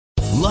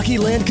Lucky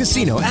Land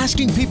Casino,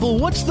 asking people,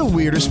 what's the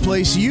weirdest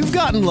place you've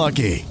gotten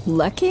lucky?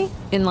 Lucky?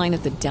 In line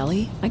at the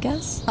deli, I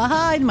guess?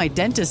 Aha, in my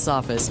dentist's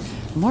office.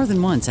 More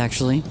than once,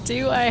 actually.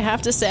 Do I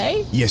have to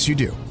say? Yes, you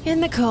do. In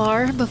the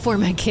car before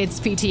my kids'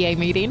 PTA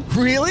meeting.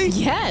 Really?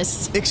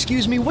 Yes.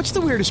 Excuse me, what's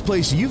the weirdest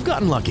place you've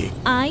gotten lucky?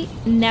 I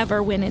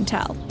never win and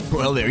tell.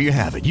 Well, there you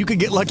have it. You can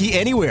get lucky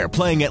anywhere,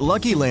 playing at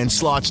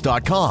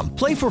LuckyLandSlots.com.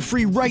 Play for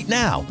free right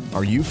now.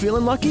 Are you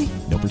feeling lucky?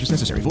 No purchase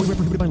necessary. Void where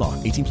prohibited by law.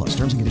 18 plus.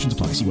 Terms and conditions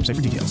apply. See website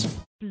for details.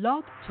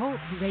 Blog Talk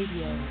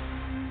Radio.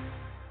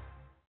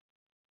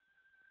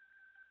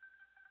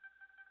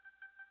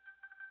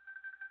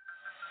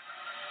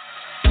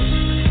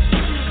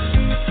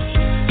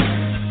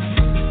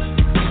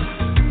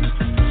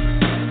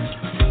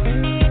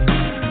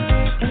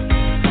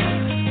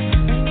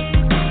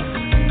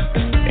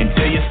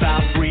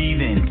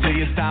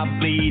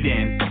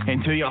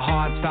 Until your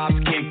heart stops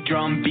kick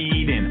drum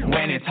beating.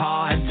 When it's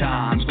hard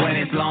times, when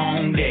it's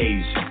long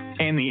days,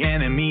 and the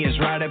enemy is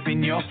right up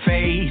in your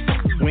face.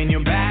 When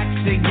your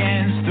back's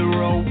against the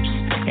ropes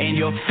and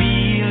you're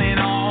feeling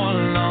all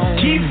alone.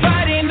 Keep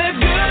fighting the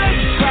good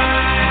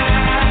fight.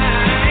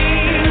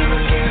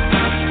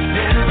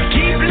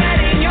 Keep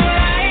letting your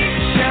light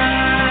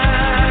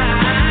shine.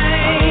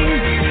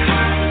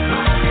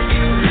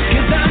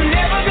 'Cause I'm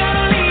never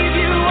gonna leave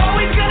you,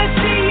 always gonna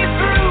see you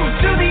through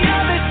to the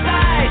other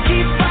side.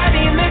 Keep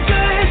fighting the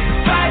good,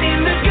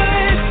 fighting the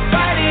good,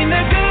 fighting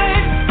the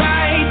good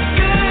fight,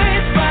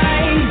 good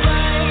fight.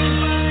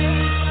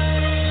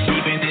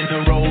 Even in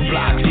the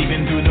roadblocks,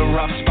 even through the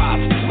rough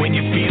spots, when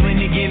you're feeling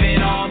you're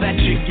giving all that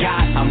you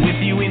got, I'm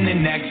with you in the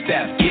next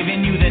step,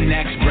 giving you the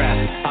next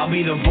breath. I'll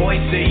be the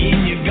voice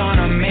saying you're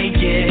gonna make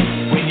it.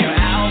 When you're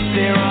out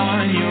there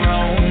on your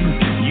own,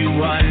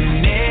 you are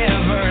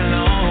never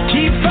alone.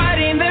 Keep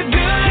fighting the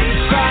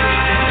good fight.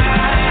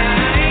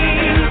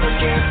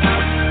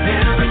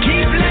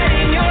 Keep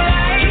letting your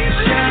light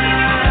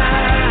shine.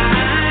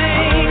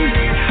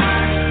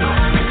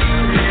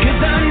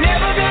 'Cause I'm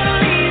never gonna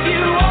leave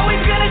you,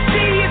 always gonna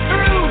see you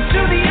through to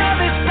the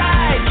other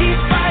side. Keep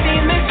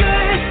fighting the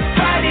good,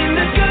 fighting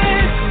the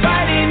good,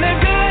 fighting the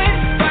good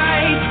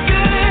fight,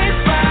 good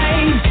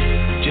fight.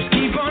 Just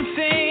keep on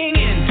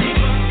singing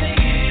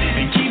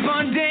and keep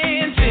on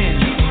dancing.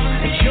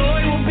 And joy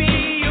will be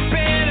your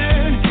banner,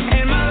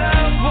 and my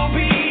love will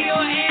be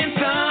your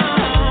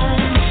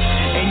anthem.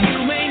 And you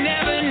may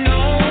never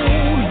know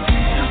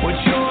what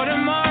your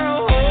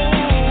tomorrow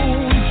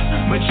holds,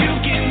 but you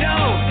can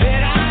know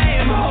that I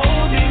am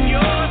holding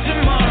your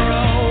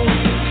tomorrow.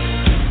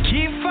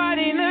 Keep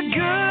fighting the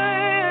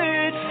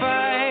good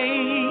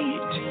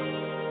fight.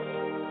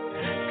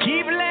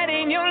 Keep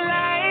letting your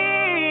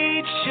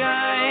light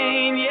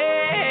shine, yeah.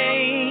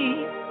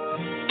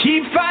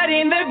 Keep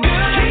fighting the good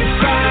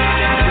fight.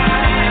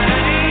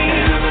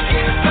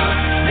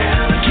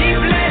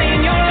 Keep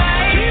letting your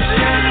light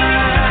shine.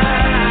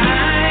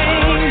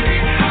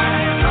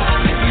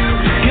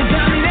 'Cause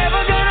I'm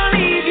never gonna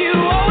leave you,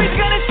 always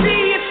gonna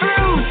see you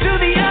through to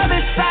the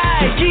other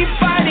side. Keep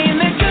fighting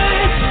the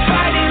good,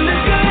 fighting the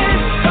good,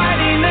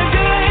 fighting the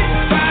good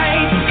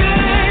fight,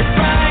 good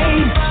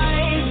fight.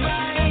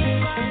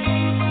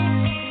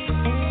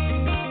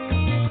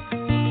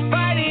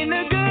 Fighting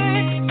the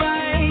good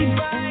fight.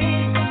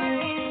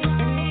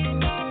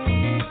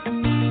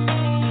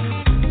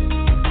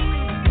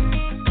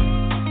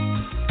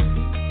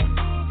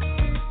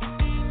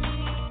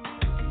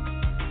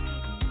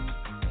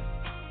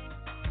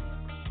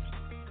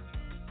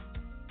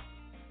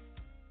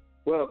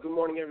 Well, good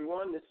morning,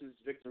 everyone. This is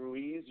Victor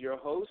Ruiz, your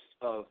host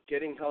of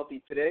Getting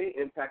Healthy Today,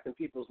 Impacting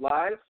People's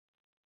Lives.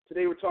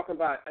 Today we're talking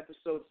about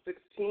episode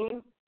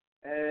 16,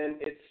 and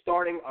it's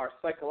starting our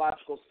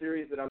psychological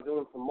series that I'm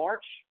doing for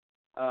March,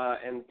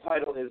 and the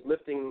title is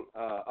Lifting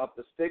Up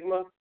the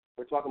Stigma.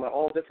 We're talking about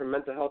all different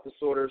mental health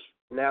disorders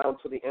now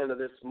until the end of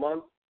this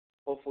month.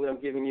 Hopefully I'm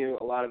giving you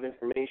a lot of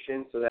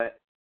information so that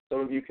some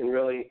of you can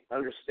really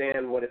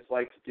understand what it's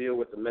like to deal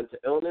with a mental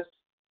illness.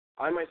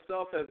 I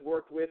myself have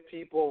worked with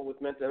people with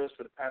mental illness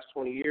for the past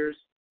 20 years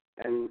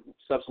and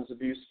substance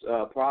abuse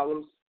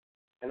problems,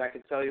 and I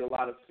can tell you a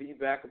lot of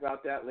feedback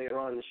about that later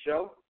on in the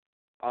show.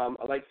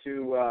 I'd like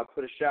to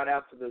put a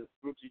shout-out to the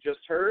groups you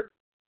just heard.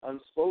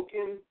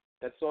 Unspoken,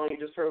 that song you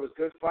just heard was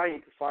Good Fight.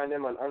 You can find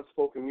them on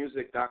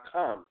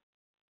unspokenmusic.com.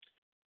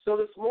 So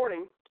this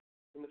morning,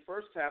 in the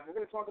first half, we're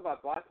going to talk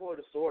about bipolar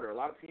disorder. A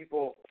lot of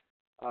people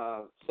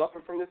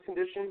suffer from this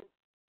condition,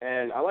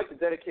 and I like to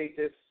dedicate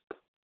this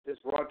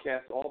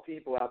broadcast to all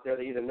people out there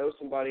that either know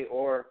somebody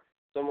or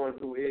someone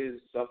who is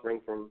suffering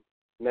from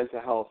mental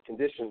health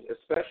conditions,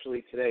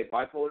 especially today,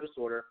 bipolar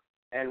disorder.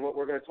 And what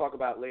we're going to talk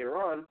about later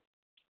on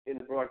in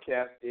the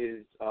broadcast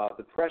is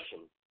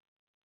depression.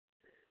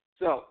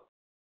 So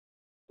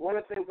one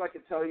of the things I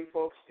can tell you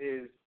folks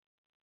is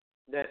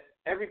that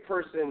every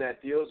person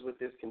that deals with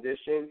this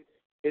condition,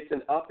 it's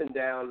an up and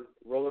down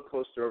roller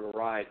coaster of a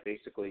ride,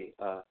 basically.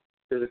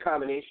 There's a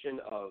combination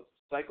of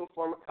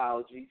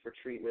psychopharmacology for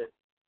treatment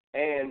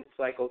and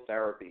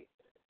psychotherapy.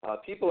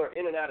 People are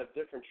in and out of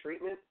different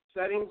treatment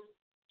settings,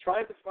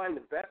 trying to find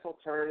the best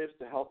alternatives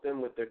to help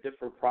them with their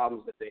different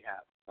problems that they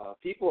have.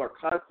 People are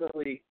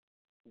constantly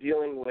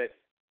dealing with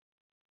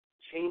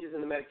changes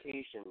in the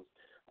medications,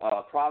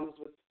 problems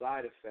with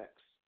side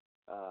effects,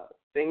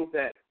 things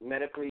that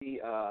medically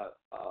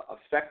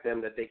affect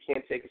them that they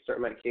can't take a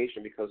certain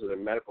medication because of their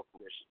medical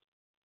conditions.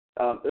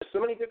 There's so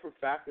many different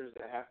factors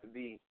that have to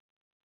be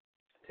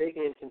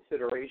taken into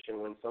consideration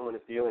when someone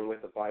is dealing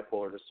with a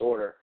bipolar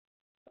disorder.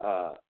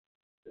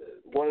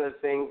 One of the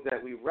things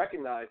that we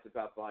recognized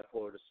about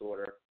bipolar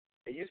disorder,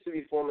 it used to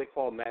be formerly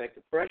called manic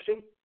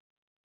depression,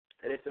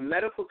 and it's a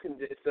medical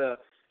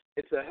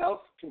it's a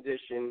health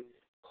condition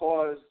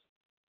caused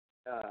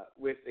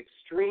with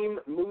extreme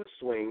mood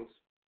swings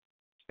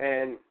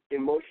and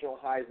emotional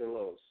highs and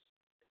lows.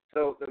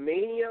 So the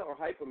mania or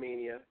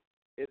hypomania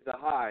is the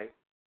high,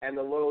 and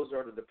the lows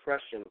are the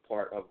depression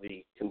part of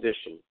the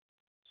condition.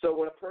 So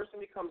when a person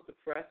becomes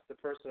depressed, the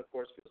person, of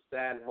course, feels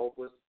sad and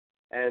hopeless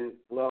and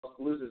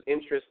loses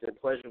interest in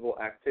pleasurable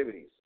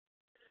activities.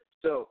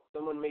 So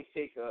someone may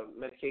take a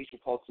medication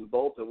called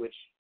Cymbalta, which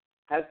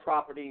has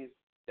properties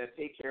that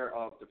take care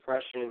of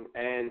depression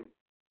and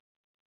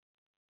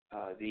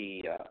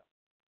the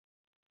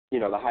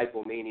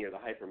hypomania or the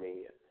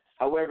hypermania.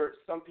 However,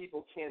 some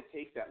people can't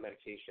take that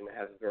medication. It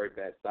has very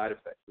bad side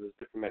effects. So there's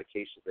different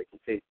medications they can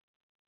take.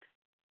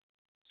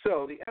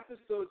 So the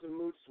episodes of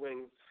mood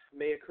swings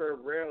may occur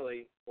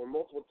rarely or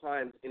multiple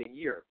times in a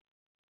year.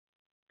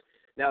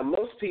 Now,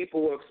 most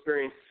people will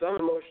experience some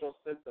emotional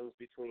symptoms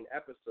between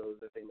episodes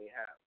that they may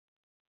have.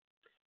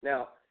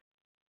 Now,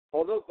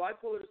 although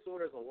bipolar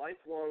disorder is a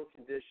lifelong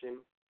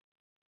condition,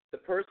 the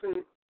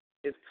person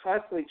is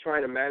constantly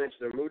trying to manage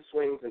their mood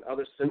swings and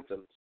other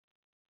symptoms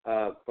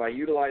by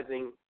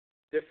utilizing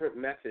different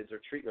methods or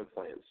treatment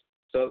plans.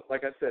 So,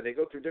 like I said, they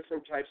go through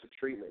different types of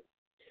treatment.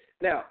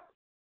 Now,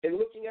 in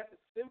looking at the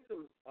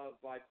symptoms of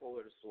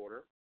bipolar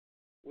disorder,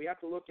 we have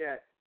to look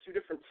at two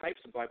different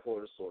types of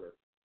bipolar disorder.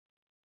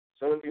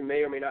 Some of you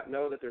may or may not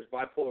know that there's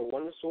bipolar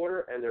 1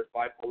 disorder and there's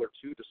bipolar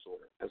 2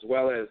 disorder, as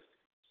well as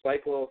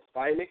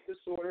cyclothymic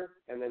disorder,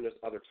 and then there's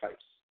other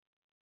types.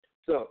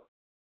 So,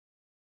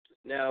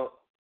 now,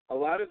 a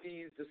lot of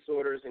these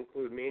disorders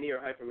include mania or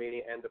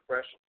hypermania and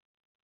depression.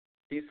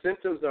 These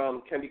symptoms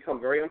can become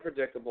very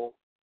unpredictable,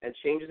 and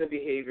changes in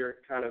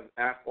behavior kind of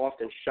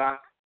often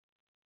shock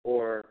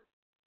or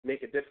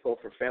make it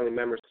difficult for family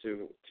members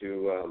to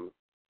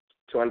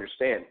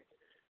understand.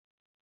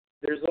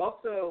 There's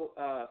also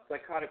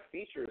psychotic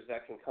features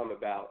that can come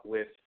about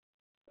with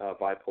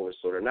bipolar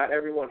disorder. Not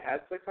everyone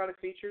has psychotic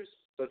features,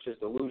 such as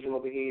delusional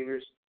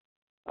behaviors,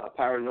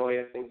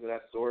 paranoia, things of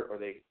that sort, or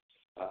they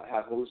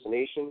have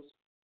hallucinations,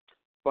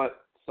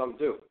 but some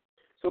do.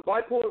 So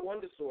bipolar 1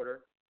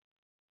 disorder,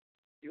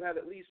 you have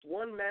at least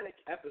one manic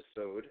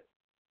episode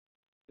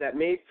that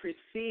may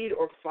precede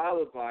or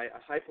followed by a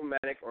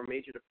hypomanic or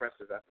major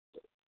depressive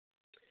episode.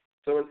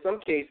 So in some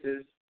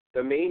cases,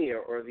 the mania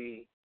or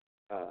the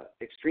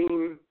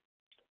extreme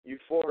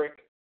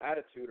euphoric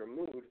attitude or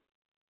mood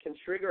can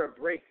trigger a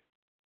break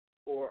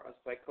or a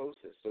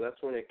psychosis. So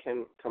that's when it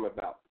can come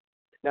about.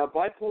 Now,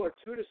 bipolar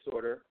 2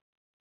 disorder,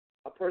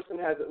 a person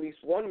has at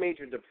least one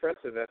major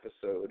depressive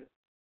episode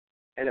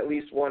and at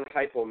least one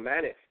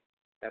hypomanic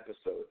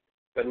episode,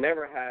 but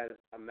never has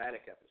a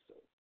manic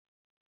episode.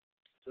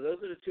 So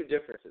those are the two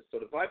differences. So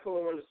the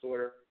bipolar 1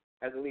 disorder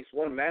has at least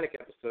one manic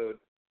episode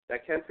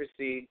that can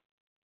precede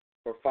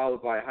or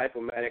followed by a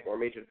hypomanic or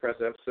major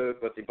depressive episode,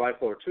 but the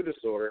bipolar 2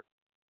 disorder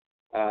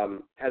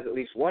has at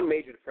least one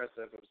major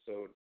depressive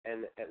episode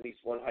and at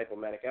least one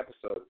hypomanic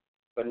episode,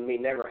 but may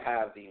never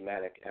have the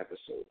manic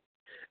episode.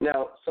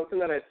 Now, something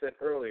that I said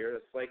earlier,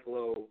 the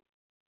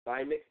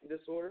cyclothymic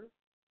disorder,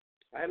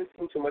 I haven't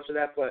seen too much of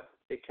that, but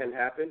it can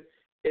happen.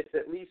 It's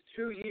at least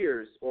 2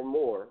 years or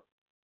more,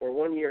 or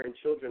 1 year in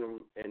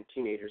children and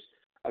teenagers,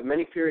 of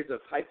many periods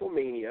of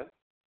hypomania,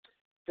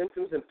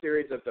 symptoms and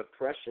periods of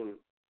depression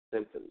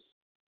symptoms,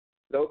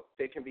 though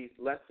they can be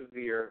less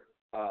severe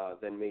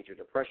than major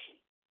depression.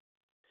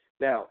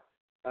 Now,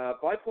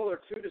 bipolar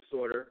 2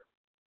 disorder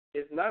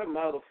is not a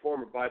milder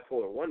form of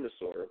bipolar 1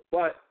 disorder,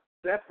 but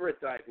separate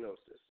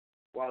diagnosis.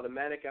 While the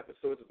manic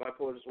episodes of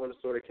bipolar 1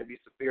 disorder can be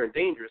severe and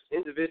dangerous,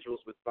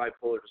 individuals with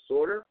bipolar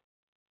disorder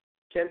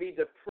can be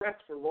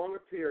depressed for longer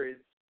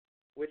periods,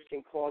 which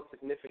can cause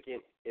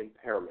significant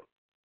impairment.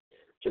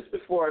 Just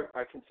before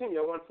I continue,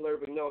 I want to let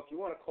everybody know if you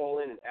want to call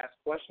in and ask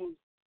questions,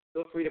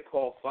 feel free to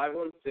call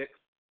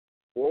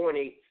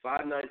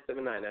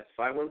 516-418-5979. That's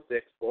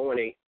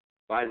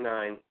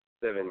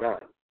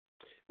 516-418-5979.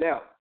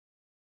 Now,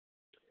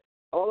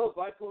 although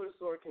bipolar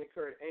disorder can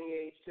occur at any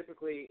age,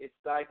 typically it's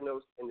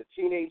diagnosed in the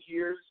teenage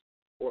years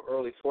or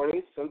early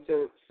 20s. Some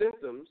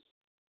symptoms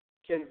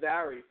can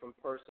vary from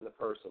person to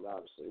person,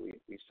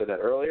 obviously. We said that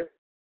earlier.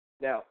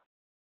 Now,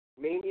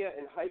 mania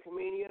and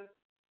hypomania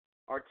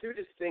are two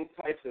distinct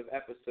types of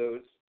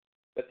episodes,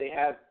 but they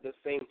have the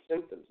same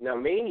symptoms. Now,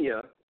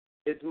 mania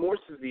is more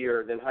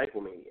severe than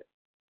hypomania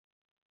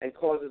and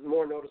causes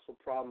more noticeable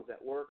problems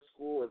at work,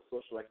 school, and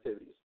social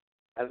activities,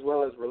 as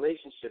well as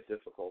relationship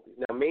difficulties.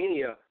 Now,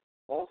 mania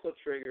also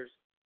triggers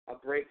a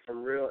break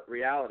from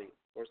reality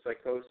or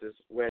psychosis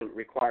when it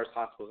requires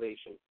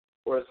hospitalization,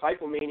 whereas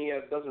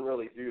hypomania doesn't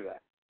really do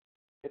that.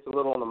 It's a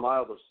little on the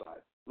milder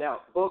side.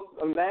 Now, both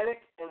a manic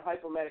and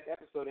hypomanic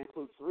episode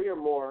include 3 or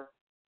more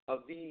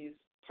of these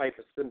type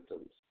of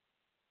symptoms: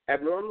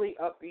 abnormally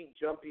upbeat,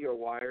 jumpy, or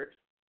wired,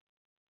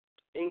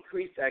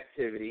 increased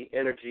activity,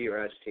 energy, or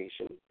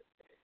agitation,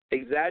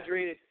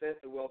 exaggerated sense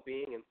of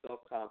well-being and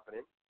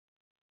self-confidence,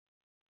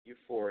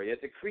 euphoria,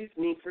 decreased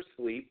need for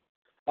sleep,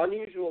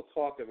 unusual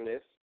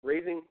talkativeness,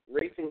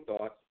 racing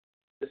thoughts,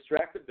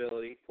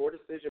 distractibility, poor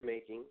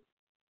decision-making,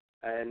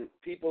 and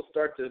people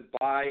start to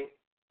buy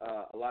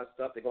a lot of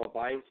stuff. They go on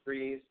buying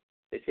sprees,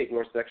 they take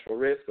more sexual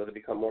risks, or they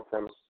become more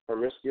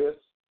promiscuous,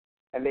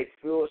 and make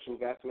foolish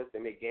investments. They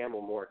may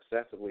gamble more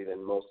excessively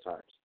than most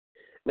times.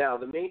 Now,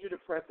 the major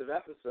depressive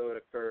episode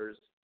occurs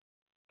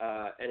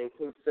and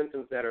includes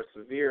symptoms that are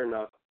severe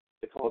enough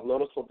to cause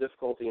noticeable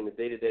difficulty in the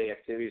day-to-day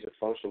activities or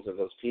functions of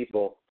those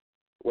people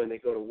when they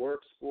go to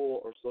work,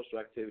 school, or social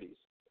activities,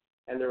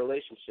 and their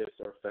relationships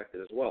are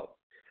affected as well.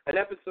 An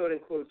episode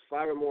includes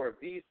 5 or more of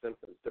these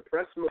symptoms: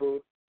 depressed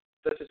mood,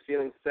 such as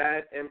feeling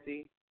sad,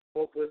 empty,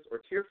 hopeless, or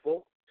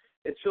tearful.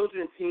 In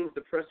children and teens,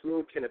 depressed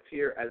mood can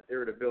appear as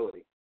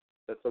irritability.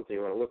 That's something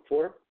you want to look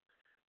for.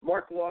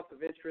 Marked loss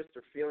of interest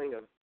or feeling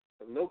of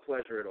no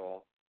pleasure at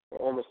all, or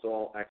almost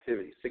all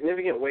activities.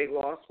 Significant weight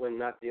loss when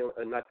not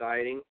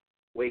dieting,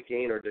 weight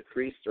gain or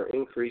decreased or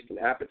increased in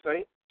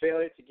appetite.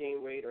 Failure to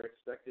gain weight or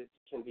expected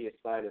can be a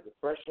sign of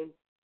depression.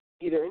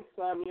 Either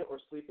insomnia or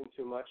sleeping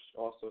too much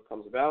also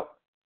comes about.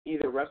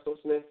 Either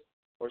restlessness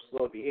or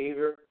slow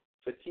behavior,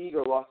 fatigue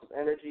or loss of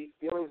energy,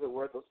 feelings of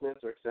worthlessness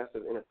or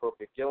excessive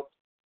inappropriate guilt,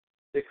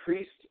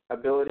 decreased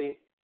ability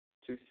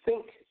to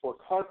think or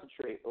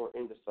concentrate or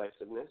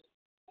indecisiveness,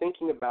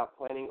 thinking about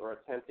planning or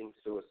attempting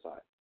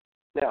suicide.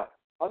 Now,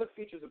 other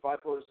features of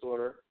bipolar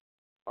disorder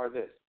are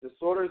this: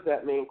 disorders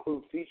that may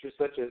include features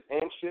such as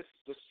anxious,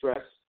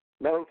 distress,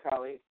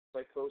 melancholy,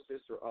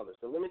 psychosis, or others.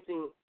 The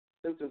limiting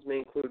symptoms may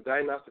include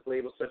diagnostic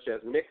labels such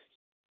as mixed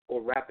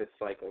or rapid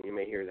cycling. You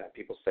may hear that,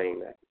 people saying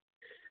that.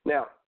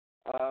 Now,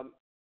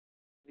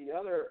 the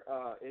other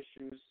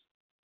issues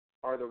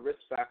are the risk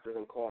factors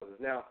and causes.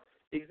 Now,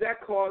 the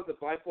exact cause of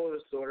bipolar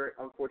disorder,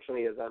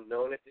 unfortunately, is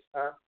unknown at this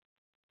time,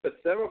 but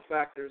several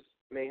factors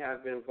may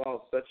have been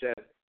involved, such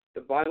as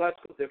the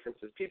biological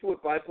differences. People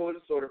with bipolar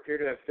disorder appear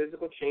to have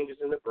physical changes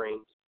in their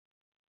brains,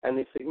 and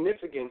the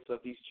significance of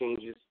these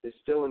changes is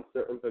still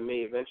uncertain but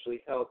may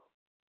eventually help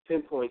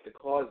pinpoint the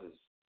causes.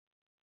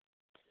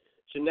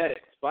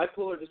 Genetics.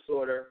 Bipolar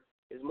disorder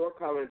is more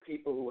common in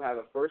people who have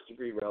a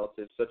first-degree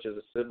relative, such as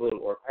a sibling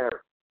or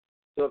parent.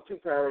 So if 2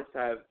 parents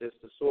have this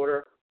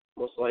disorder,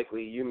 most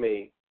likely you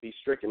may be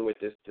stricken with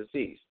this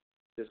disease,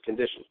 this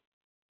condition.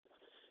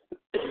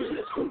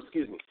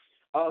 Excuse me.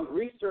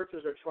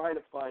 Researchers are trying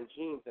to find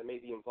genes that may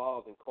be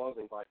involved in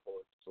causing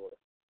bipolar disorder.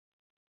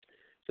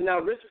 So now,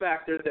 risk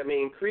factors that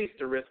may increase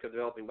the risk of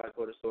developing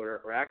bipolar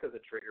disorder or act as a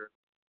trigger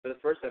for the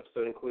first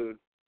episode include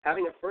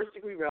having a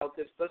first-degree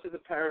relative, such as a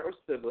parent or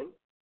sibling,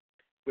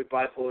 with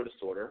bipolar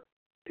disorder,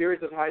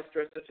 periods of high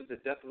stress, such as the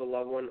death of a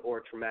loved one or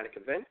a traumatic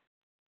event,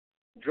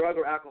 drug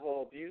or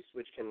alcohol abuse,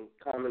 which can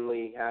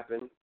commonly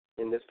happen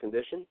in this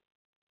condition.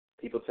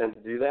 People tend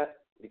to do that.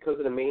 Because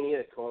of the mania,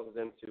 it causes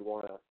them to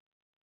want to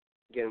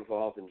get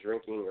involved in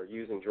drinking or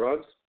using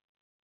drugs.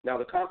 Now,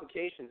 the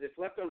complications: if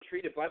left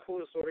untreated,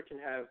 bipolar disorder can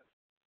have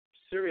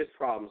serious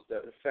problems that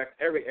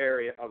affect every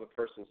area of a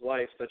person's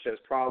life, such as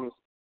problems,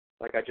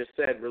 like I just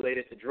said,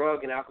 related to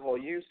drug and alcohol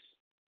use,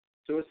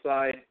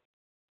 suicide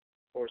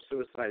or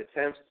suicide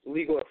attempts,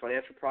 legal or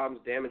financial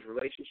problems, damaged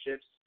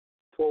relationships,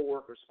 poor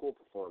work or school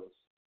performance.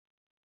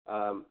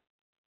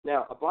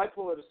 Now, a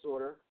bipolar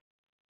disorder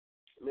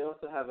may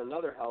also have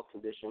another health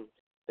condition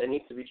that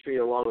needs to be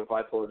treated along with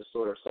bipolar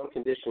disorder. Some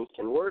conditions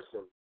can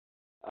worsen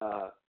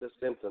the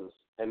symptoms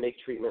and make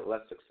treatment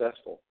less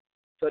successful,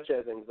 such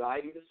as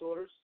anxiety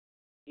disorders,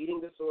 eating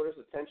disorders,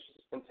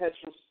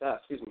 attention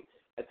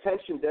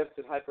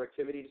deficit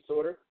hyperactivity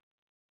disorder,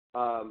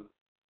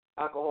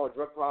 alcohol or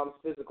drug problems,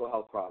 physical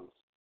health problems.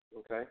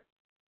 Okay.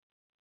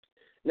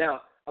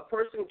 Now, a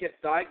person gets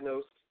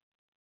diagnosed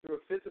through a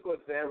physical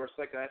exam or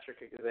psychiatric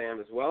exam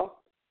as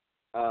well.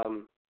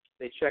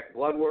 They check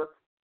blood work,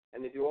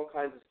 and they do all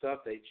kinds of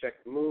stuff. They check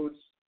moods.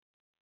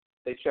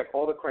 They check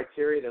all the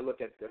criteria. They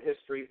look at their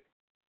history,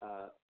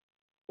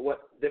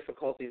 what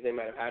difficulties they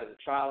might have had as a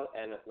child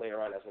and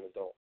later on as an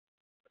adult.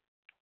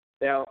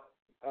 Now,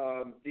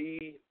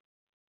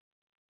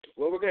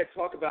 what we're going to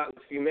talk about in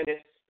a few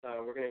minutes,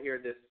 we're going to hear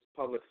this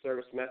public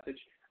service message.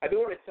 I do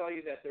want to tell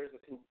you that there's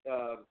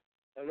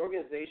an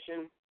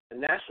organization, a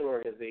national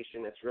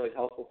organization that's really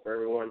helpful for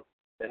everyone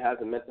that has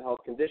a mental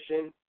health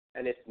condition,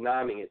 and it's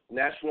NAMI. It's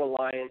National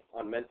Alliance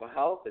on Mental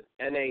Health. It's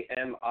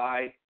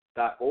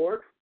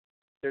NAMI.org.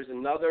 There's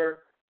another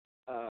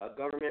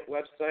government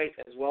website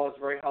as well as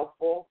very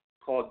helpful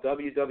called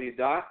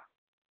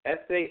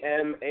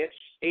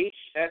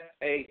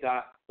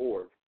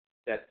www.samhsa.org.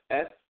 That's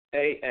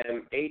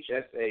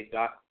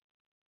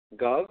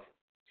samhsa.gov.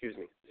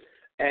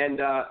 And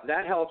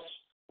that helps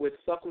with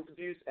substance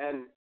abuse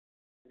and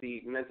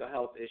the mental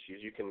health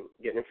issues. You can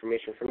get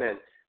information from them.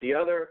 The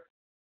other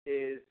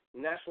is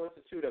National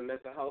Institute of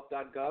Mental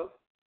Health.gov.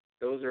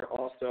 Those are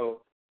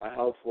also a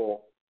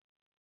helpful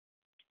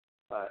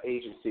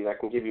agency that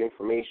can give you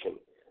information.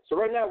 So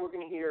right now we're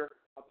going to hear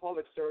a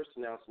public service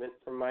announcement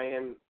from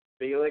Mayim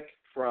Bialik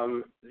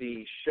from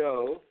the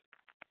show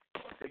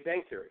Big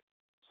Bang Theory.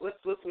 So let's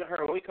listen to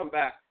her. When we come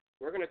back,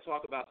 we're going to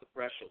talk about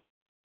depression.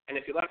 And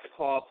if you'd like to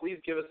call, please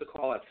give us a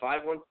call at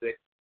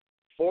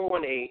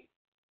 516-418-5979.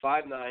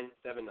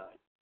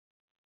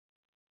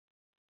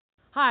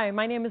 Hi,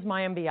 my name is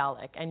Mayim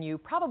Bialik, and you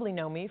probably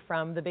know me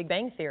from The Big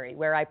Bang Theory,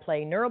 where I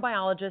play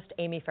neurobiologist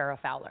Amy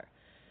Farrah Fowler.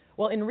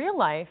 Well, in real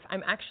life,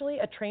 I'm actually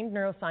a trained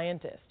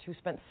neuroscientist who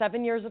spent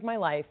 7 years of my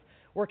life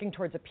working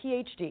towards a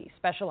PhD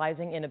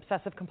specializing in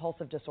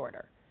obsessive-compulsive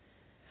disorder.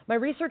 My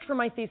research for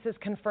my thesis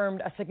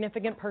confirmed a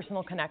significant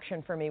personal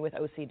connection for me with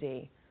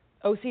OCD.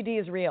 OCD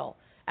is real,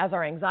 as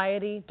are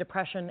anxiety,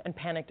 depression, and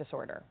panic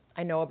disorder.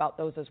 I know about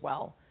those as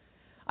well.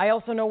 I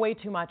also know way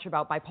too much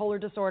about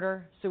bipolar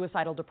disorder,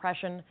 suicidal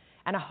depression,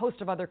 and a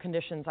host of other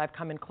conditions I've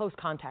come in close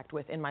contact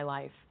with in my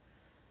life.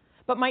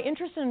 But my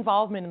interest and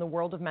involvement in the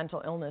world of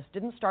mental illness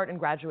didn't start in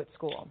graduate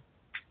school.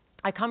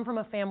 I come from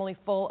a family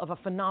full of a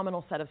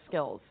phenomenal set of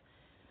skills,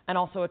 and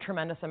also a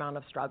tremendous amount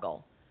of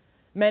struggle.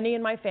 Many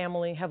in my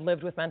family have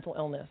lived with mental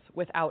illness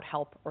without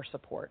help or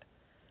support.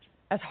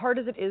 As hard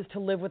as it is to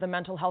live with a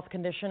mental health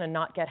condition and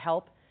not get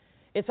help,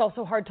 it's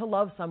also hard to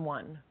love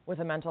someone with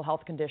a mental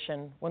health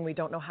condition when we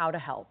don't know how to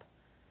help.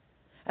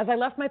 As I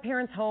left my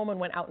parents' home and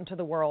went out into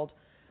the world,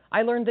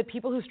 I learned that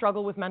people who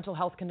struggle with mental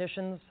health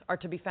conditions are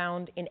to be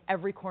found in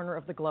every corner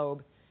of the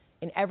globe,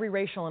 in every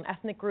racial and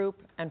ethnic group,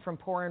 and from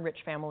poor and rich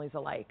families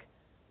alike.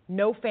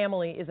 No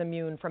family is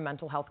immune from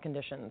mental health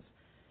conditions,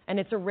 and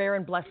it's a rare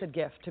and blessed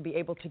gift to be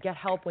able to get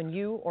help when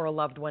you or a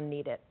loved one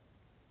need it.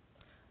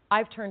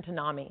 I've turned to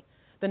NAMI,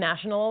 the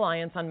National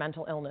Alliance on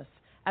Mental Illness,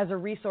 as a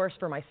resource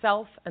for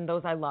myself and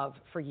those I love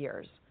for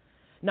years.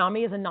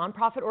 NAMI is a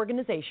nonprofit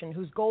organization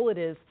whose goal it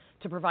is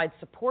to provide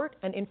support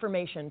and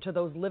information to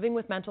those living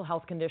with mental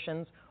health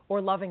conditions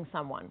or loving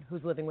someone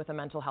who's living with a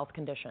mental health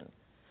condition.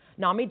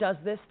 NAMI does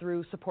this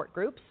through support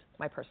groups,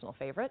 my personal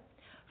favorite,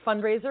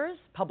 fundraisers,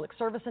 public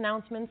service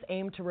announcements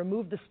aimed to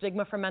remove the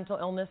stigma from mental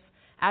illness,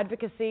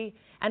 advocacy,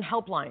 and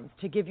helplines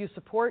to give you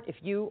support if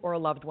you or a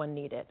loved one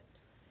need it.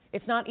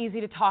 It's not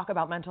easy to talk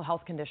about mental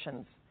health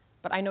conditions,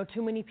 but I know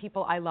too many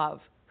people I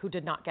love who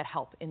did not get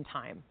help in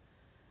time.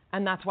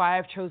 And that's why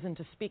I've chosen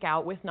to speak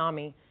out with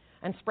NAMI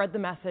and spread the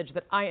message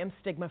that I am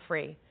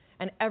stigma-free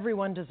and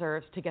everyone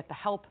deserves to get the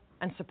help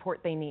and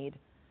support they need.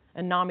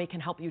 And NAMI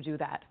can help you do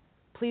that.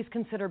 Please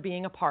consider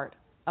being a part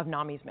of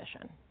NAMI's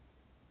mission.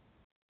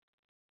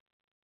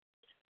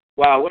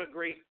 Wow, what a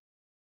great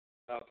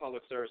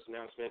public service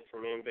announcement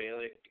from Ann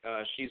Balick.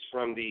 She's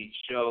from the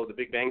show The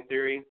Big Bang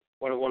Theory.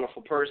 What a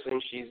wonderful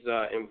person. She's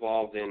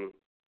involved in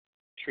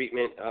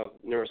treatment of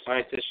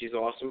neuroscientists. She's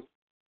awesome.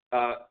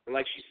 And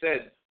like she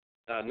said,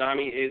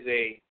 NAMI is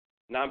a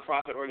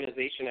nonprofit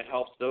organization that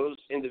helps those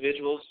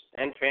individuals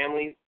and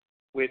families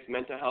with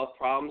mental health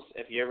problems.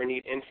 If you ever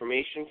need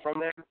information from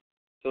them,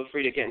 feel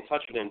free to get in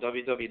touch with them,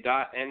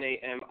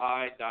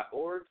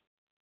 www.nami.org.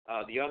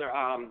 The other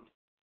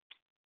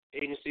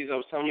agencies I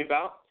was telling you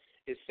about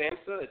is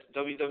SAMHSA. It's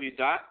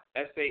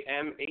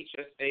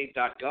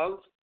www.samhsa.gov.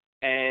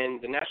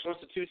 And the National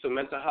Institute of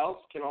Mental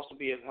Health can also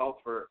be of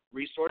help for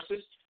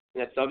resources,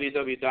 and that's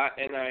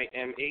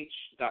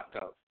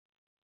www.nimh.gov.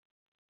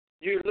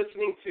 You're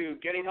listening to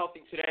Getting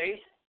Healthy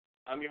Today.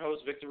 I'm your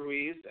host, Victor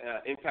Ruiz,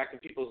 Impacting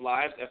People's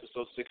Lives,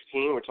 episode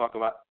 16. We're talking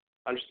about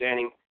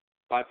understanding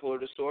bipolar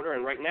disorder,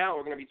 and right now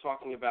we're going to be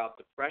talking about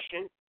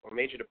depression or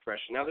major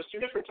depression. Now, there's two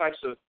different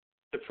types of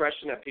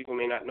depression that people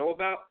may not know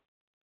about.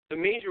 The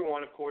major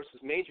one, of course,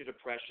 is major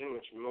depression,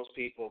 which most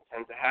people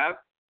tend to have.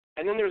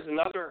 And then there's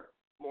another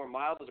more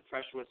mild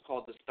depression, what's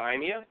called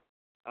dysthymia.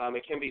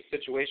 It can be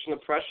situational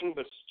depression,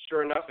 but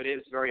sure enough, it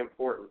is very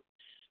important.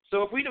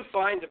 So if we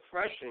define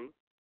depression,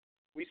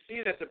 we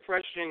see that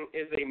depression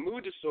is a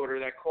mood disorder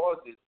that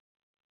causes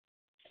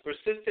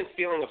persistent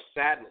feeling of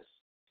sadness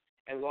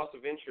and loss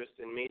of interest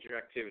in major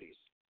activities,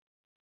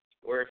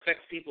 where it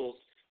affects people's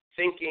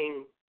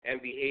thinking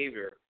and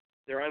behavior.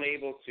 They're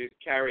unable to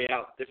carry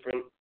out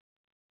different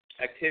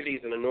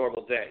activities in a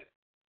normal day.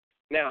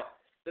 Now,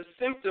 the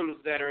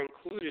symptoms that are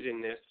included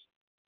in this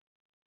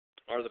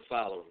are the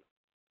following.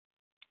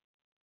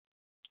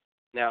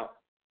 Now,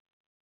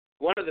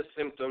 one of the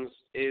symptoms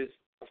is,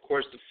 of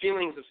course, the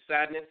feelings of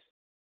sadness,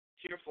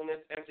 tearfulness,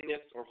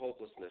 emptiness, or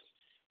hopelessness,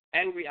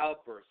 angry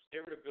outbursts,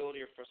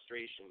 irritability or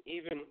frustration,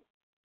 even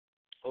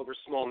over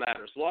small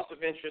matters, loss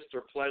of interest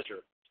or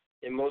pleasure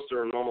in most of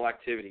our normal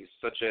activities,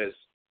 such as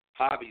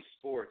hobbies,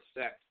 sports,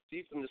 sex,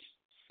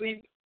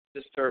 sleep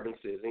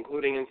disturbances,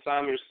 including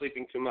insomnia or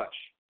sleeping too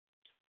much,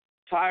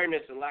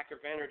 tiredness and lack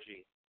of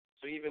energy,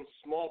 so even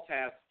small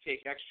tasks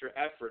take extra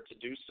effort to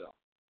do so.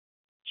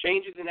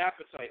 Changes in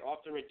appetite,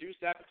 often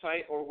reduced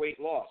appetite or weight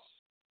loss.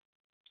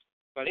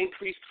 But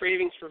increased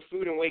cravings for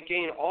food and weight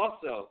gain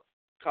also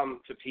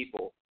come to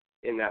people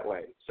in that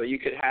way. So you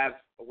could have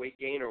a weight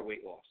gain or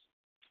weight loss.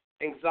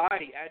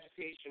 Anxiety,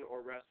 agitation, or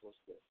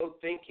restlessness. Low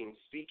thinking,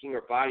 speaking,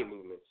 or body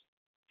movements.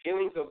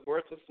 Feelings of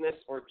worthlessness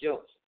or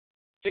guilt.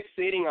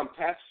 Fixating on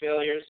past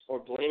failures or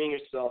blaming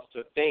yourself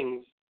for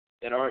things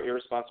that aren't your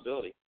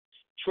responsibility.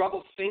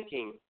 Trouble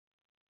thinking,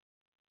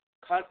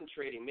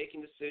 concentrating,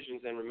 making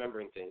decisions, and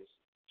remembering things.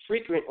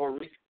 Frequent or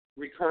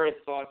recurrent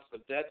thoughts of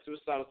death,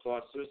 suicidal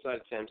thoughts,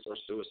 suicide attempts, or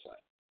suicide.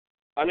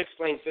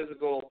 Unexplained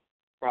physical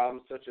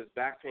problems such as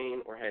back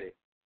pain or headache.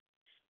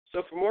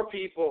 So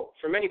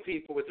for many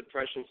people with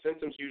depression,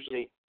 symptoms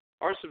usually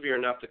aren't severe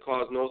enough to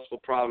cause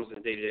noticeable problems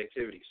in day-to-day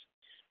activities,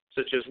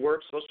 such as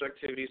work, social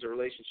activities, or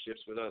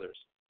relationships with others.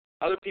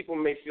 Other people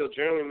may feel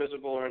generally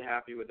miserable or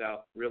unhappy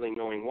without really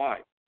knowing why.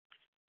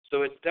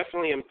 So it's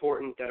definitely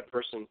important that a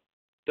person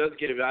does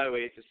get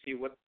evaluated to see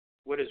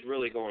what is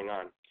really going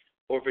on,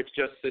 or if it's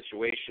just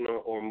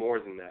situational or more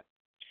than that.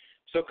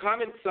 So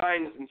common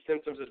signs and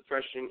symptoms of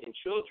depression in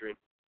children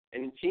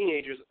and in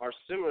teenagers are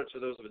similar to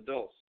those of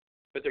adults,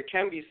 but there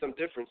can be some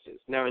differences.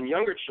 Now, in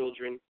younger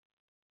children,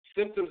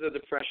 symptoms of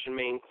depression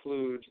may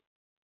include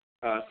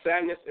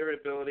sadness,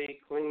 irritability,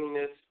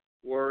 clinginess,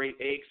 worry,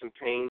 aches and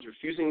pains,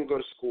 refusing to go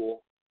to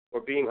school,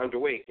 or being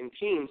underweight. In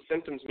teens,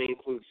 symptoms may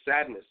include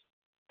sadness,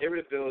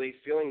 irritability,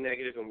 feeling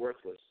negative and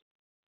worthless,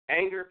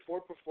 anger,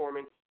 poor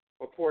performance,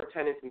 or poor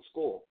attendance in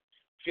school,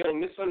 feeling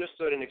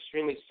misunderstood and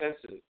extremely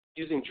sensitive,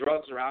 using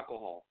drugs or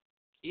alcohol,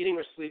 eating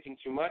or sleeping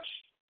too much,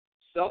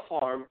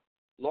 self-harm,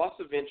 loss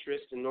of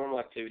interest in normal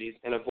activities,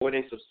 and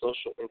avoidance of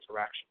social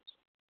interactions.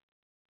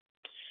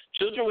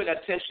 Children with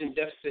attention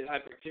deficit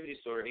hyperactivity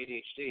disorder,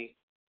 ADHD,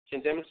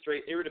 can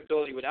demonstrate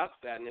irritability without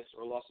sadness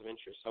or loss of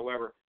interest.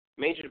 However,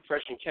 major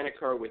depression can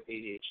occur with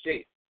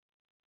ADHD.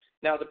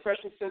 Now,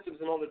 depression symptoms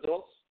in older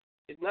adults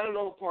is not a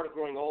normal part of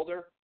growing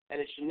older, and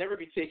it should never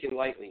be taken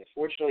lightly.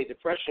 Unfortunately,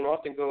 depression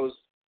often goes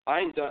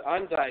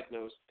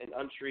undiagnosed and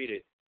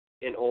untreated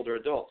in older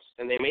adults,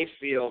 and they may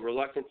feel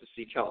reluctant to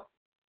seek help.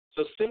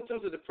 So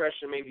symptoms of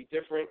depression may be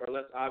different or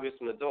less obvious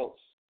in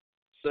adults,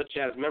 such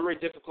as memory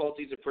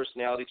difficulties or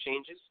personality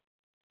changes,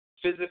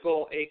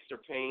 physical aches or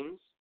pains,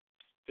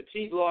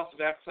 fatigue, loss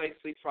of appetite,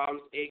 sleep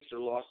problems, aches, or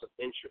loss of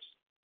interest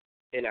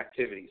in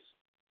activities.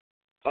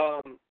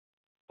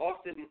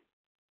 Often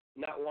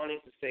not wanting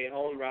to stay at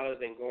home rather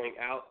than going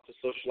out to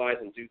socialize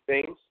and do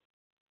things,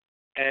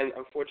 and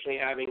unfortunately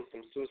having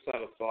some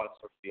suicidal thoughts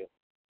or feelings.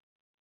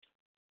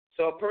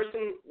 So a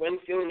person, when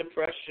feeling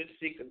depressed, should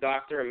seek a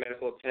doctor and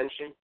medical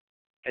attention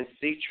and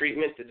seek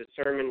treatment to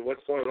determine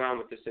what's going on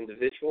with this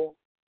individual,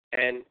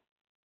 and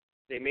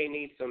they may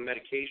need some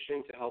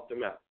medication to help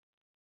them out.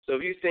 So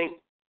if you think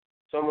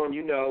someone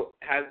you know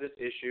has this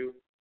issue,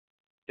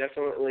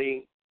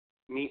 definitely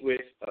meet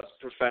with a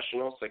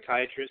professional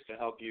psychiatrist to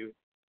help you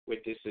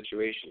with this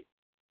situation.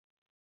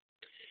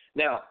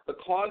 Now, the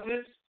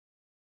causes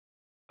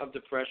of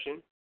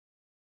depression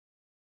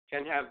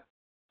can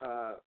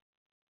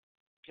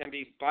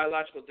be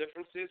biological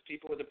differences.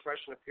 People with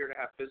depression appear to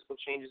have physical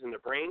changes in their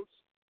brains.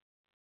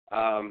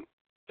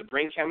 The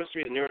brain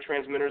chemistry, the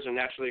neurotransmitters are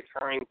naturally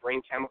occurring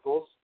brain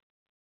chemicals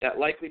that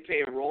likely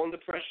play a role in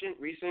depression.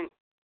 Recent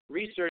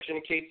research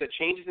indicates that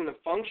changes in the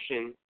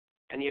function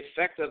and the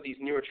effect of these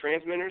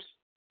neurotransmitters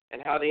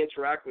and how they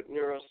interact with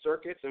neural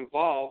circuits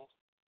involved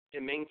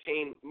in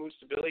maintain mood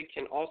stability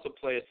can also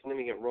play a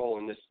significant role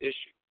in this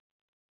issue.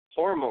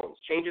 Hormones,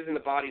 changes in the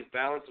body's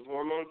balance of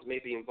hormones may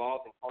be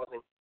involved in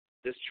causing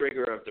this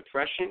trigger of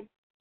depression.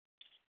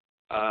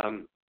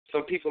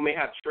 Some people may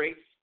have traits.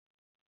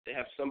 They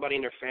have somebody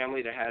in their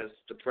family that has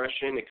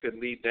depression. It could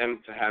lead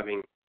them to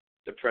having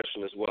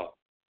depression as well.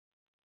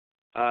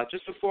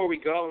 Just before we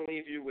go and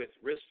leave you with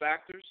risk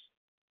factors,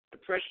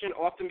 depression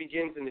often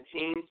begins in the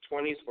teens,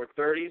 20s, or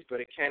 30s,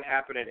 but it can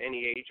happen at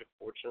any age,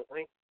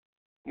 unfortunately.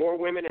 More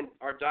women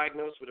are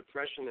diagnosed with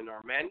depression than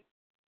are men,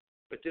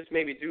 but this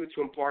may be due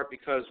to in part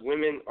because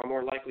women are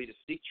more likely to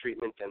seek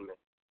treatment than men.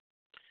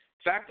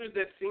 Factors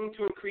that seem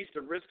to increase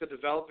the risk of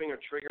developing or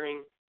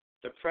triggering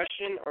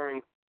depression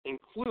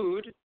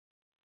include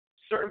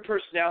certain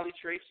personality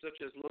traits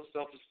such as low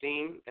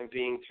self-esteem and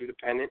being too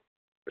dependent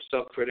or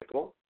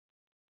self-critical,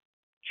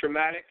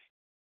 traumatic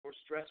or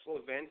stressful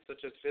events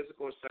such as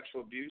physical or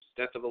sexual abuse,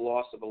 death of the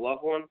loss of a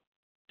loved one,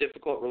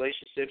 difficult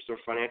relationships or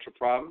financial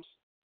problems,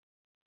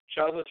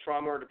 childhood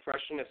trauma or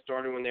depression that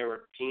started when they were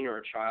a teen or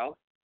a child,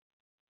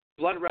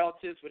 blood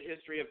relatives with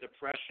history of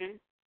depression,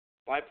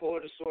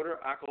 bipolar disorder,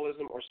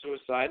 alcoholism, or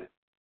suicide,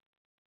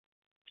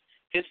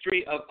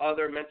 history of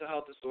other mental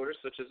health disorders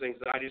such as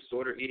anxiety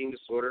disorder, eating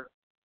disorder,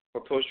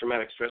 or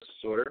post-traumatic stress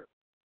disorder,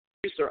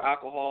 use of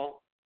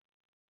alcohol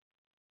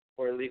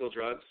or illegal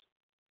drugs,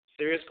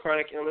 serious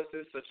chronic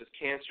illnesses such as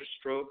cancer,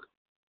 stroke,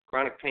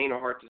 chronic pain, or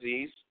heart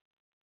disease,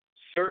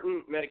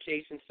 certain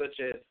medications such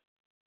as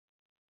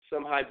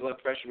some high blood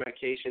pressure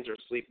medications or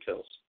sleep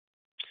pills.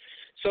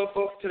 So,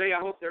 folks, today I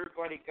hope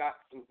everybody got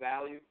some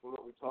value from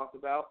what we talked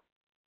about.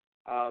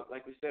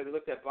 Like we said, we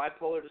looked at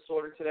bipolar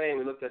disorder today and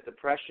we looked at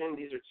depression.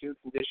 These are two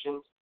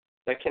conditions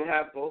that can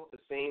have both the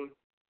same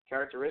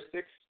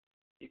characteristics.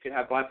 You can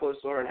have bipolar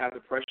disorder and have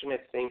depression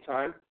at the same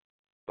time.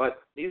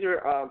 But these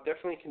are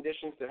definitely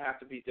conditions that have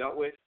to be dealt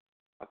with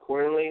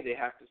accordingly. They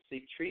have to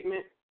seek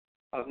treatment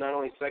of not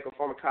only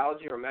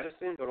psychopharmacology or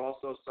medicine, but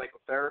also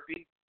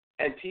psychotherapy.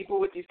 And people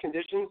with these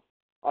conditions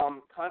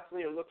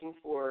constantly are looking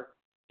for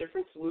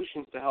different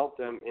solutions to help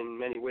them in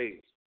many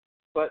ways.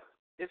 But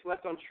if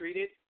left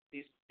untreated,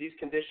 these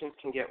conditions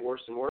can get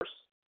worse and worse.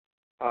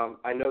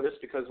 I know this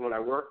because when I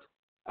worked,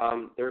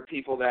 there were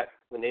people that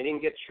when they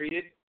didn't get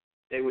treated,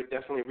 they would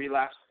definitely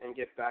relapse and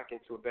get back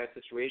into a bad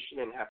situation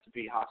and have to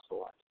be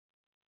hospitalized.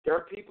 There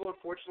are people,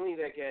 unfortunately,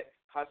 that get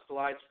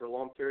hospitalized for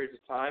long periods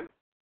of time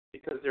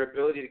because their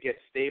ability to get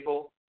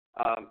stable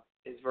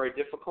is very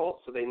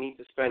difficult, so they need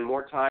to spend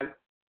more time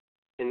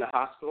in the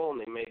hospital, and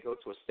they may go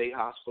to a state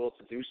hospital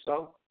to do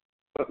so.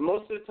 But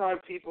most of the time,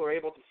 people are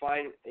able to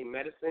find a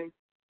medicine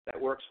that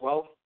works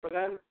well for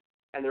them,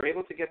 and they're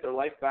able to get their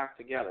life back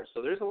together.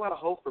 So there's a lot of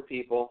hope for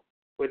people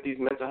with these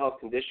mental health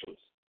conditions.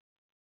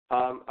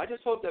 I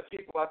just hope that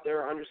people out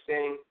there are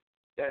understanding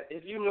that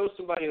if you know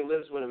somebody who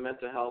lives with a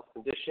mental health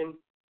condition,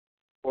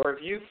 or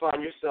if you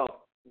find yourself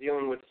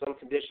dealing with some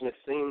condition that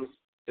seems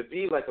to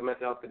be like a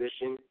mental health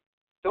condition,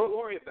 don't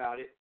worry about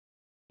it.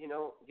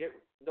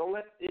 Don't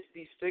let it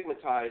be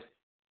stigmatized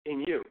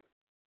in you.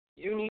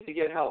 You need to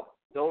get help.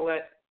 Don't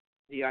let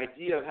the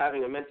idea of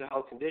having a mental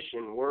health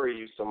condition worry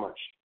you so much.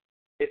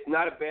 It's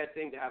not a bad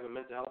thing to have a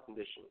mental health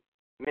condition.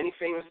 Many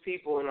famous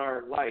people in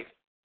our life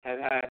have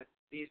had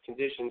these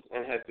conditions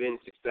and have been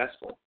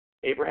successful.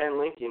 Abraham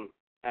Lincoln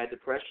had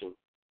depression.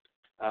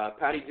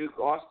 Patty Duke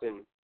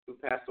Austin, who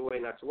passed away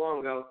not too long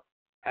ago,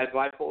 had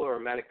bipolar or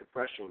manic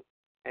depression,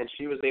 and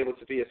she was able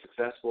to be a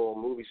successful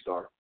movie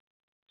star.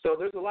 So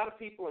there's a lot of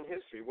people in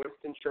history.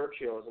 Winston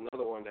Churchill is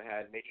another one that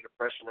had major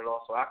depression and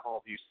also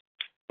alcohol abuse,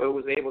 but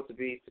was able to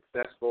be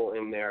successful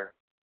in their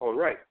own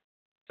right.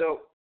 So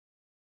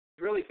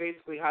really,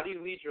 basically, how do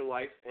you lead your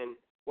life, and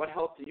what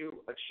help do you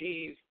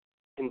achieve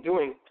in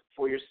doing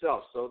for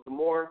yourself? So the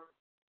more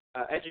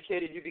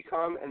educated you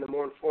become and the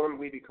more informed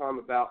we become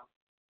about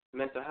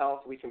mental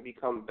health, we can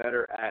become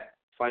better at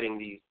fighting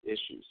these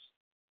issues.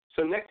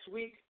 So next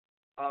week,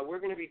 we're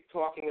going to be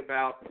talking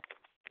about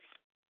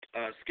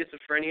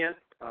schizophrenia.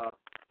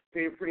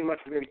 Pretty much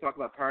we're going to be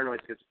talking about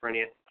paranoid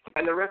schizophrenia.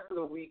 And the rest of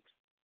the week,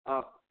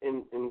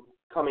 in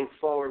coming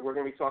forward, we're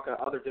going to be talking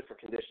about other different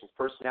conditions,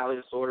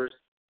 personality disorders.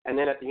 And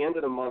then at the end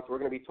of the month, we're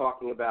going to be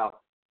talking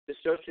about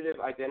dissociative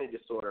identity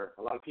disorder.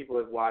 A lot of people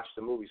have watched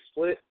the movie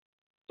Split,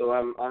 so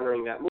I'm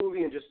honoring that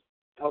movie and just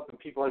helping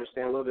people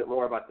understand a little bit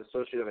more about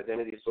dissociative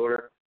identity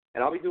disorder.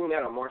 And I'll be doing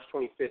that on March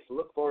 25th, so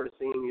look forward to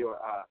seeing you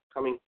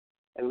coming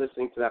and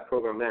listening to that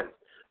program then.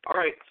 All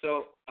right,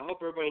 so I hope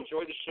everybody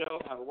enjoyed the show.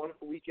 Have a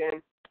wonderful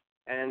weekend,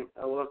 and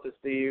I would love to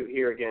see you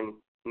here again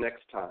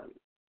next time.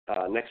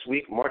 Next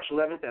week, March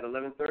 11th at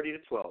 11:30 to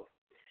 12.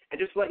 And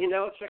just to let you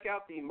know, check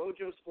out the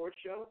Mojo Sports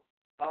Show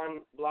on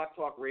Blog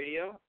Talk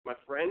Radio. My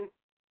friend,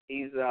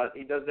 he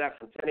does that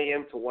from 10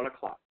 a.m. to 1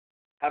 o'clock.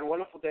 Have a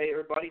wonderful day,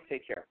 everybody.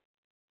 Take care.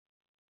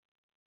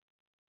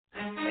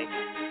 Thank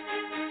you.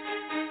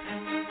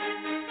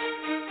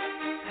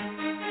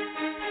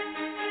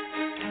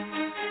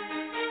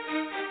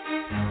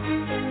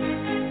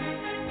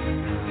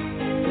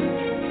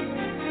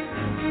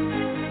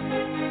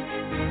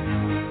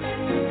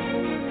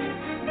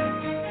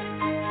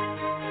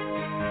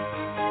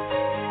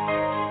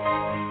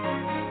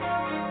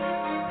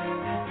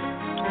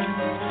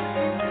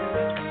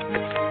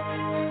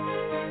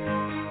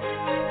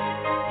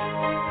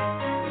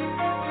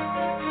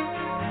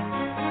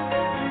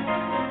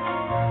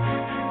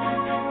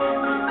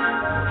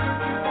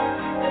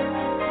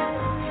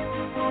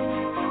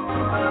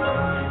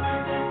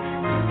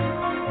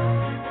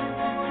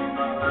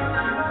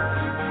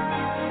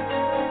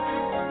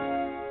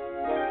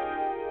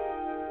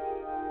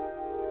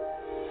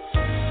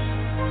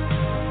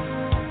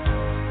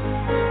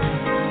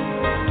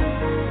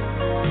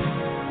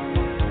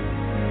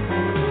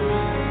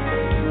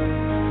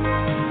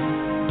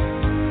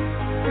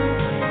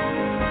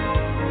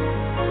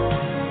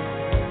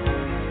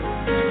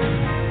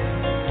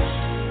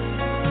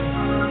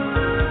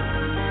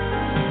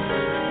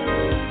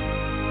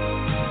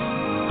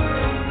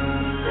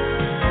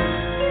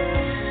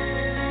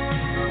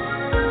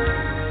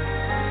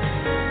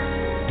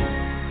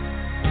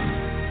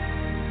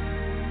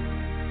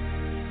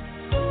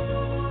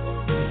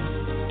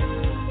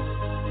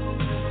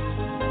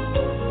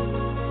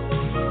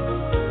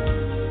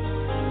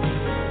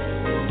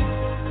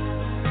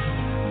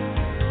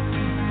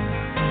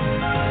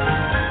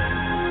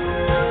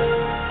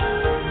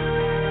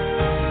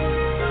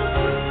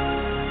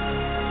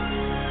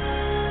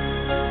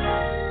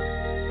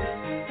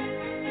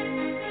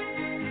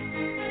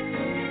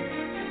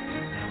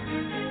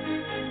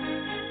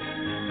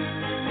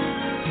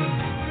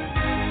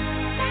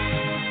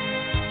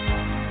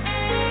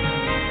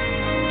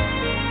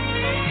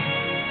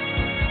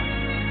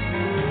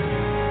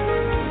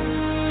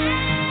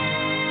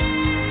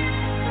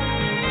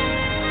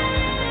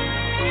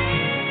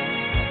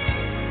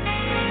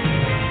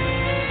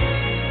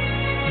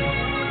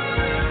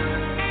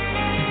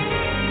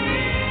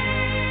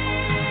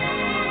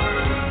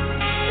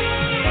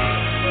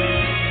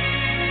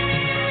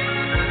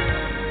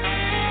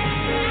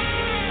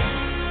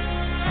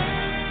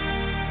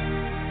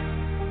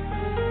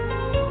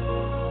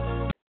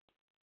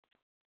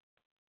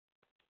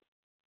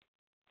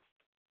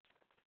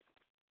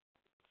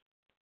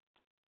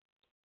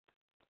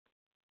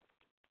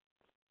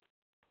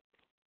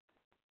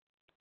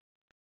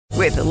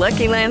 With the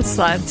Lucky Land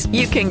Slots,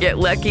 you can get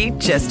lucky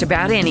just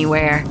about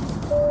anywhere.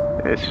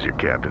 This is your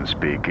captain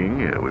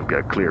speaking. We've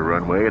got clear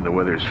runway and the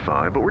weather's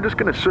fine, but we're just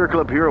going to circle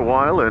up here a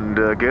while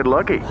and get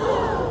lucky.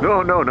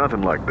 No,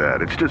 nothing like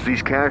that. It's just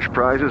these cash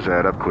prizes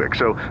add up quick.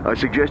 So I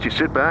suggest you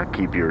sit back,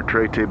 keep your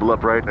tray table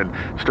upright, and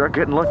start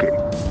getting lucky.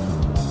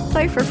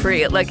 Play for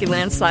free at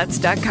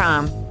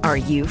LuckyLandSlots.com. Are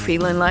you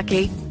feeling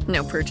lucky?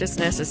 No purchase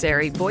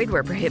necessary. Void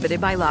where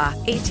prohibited by law.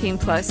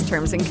 18+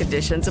 terms and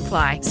conditions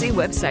apply. See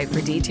website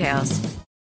for details.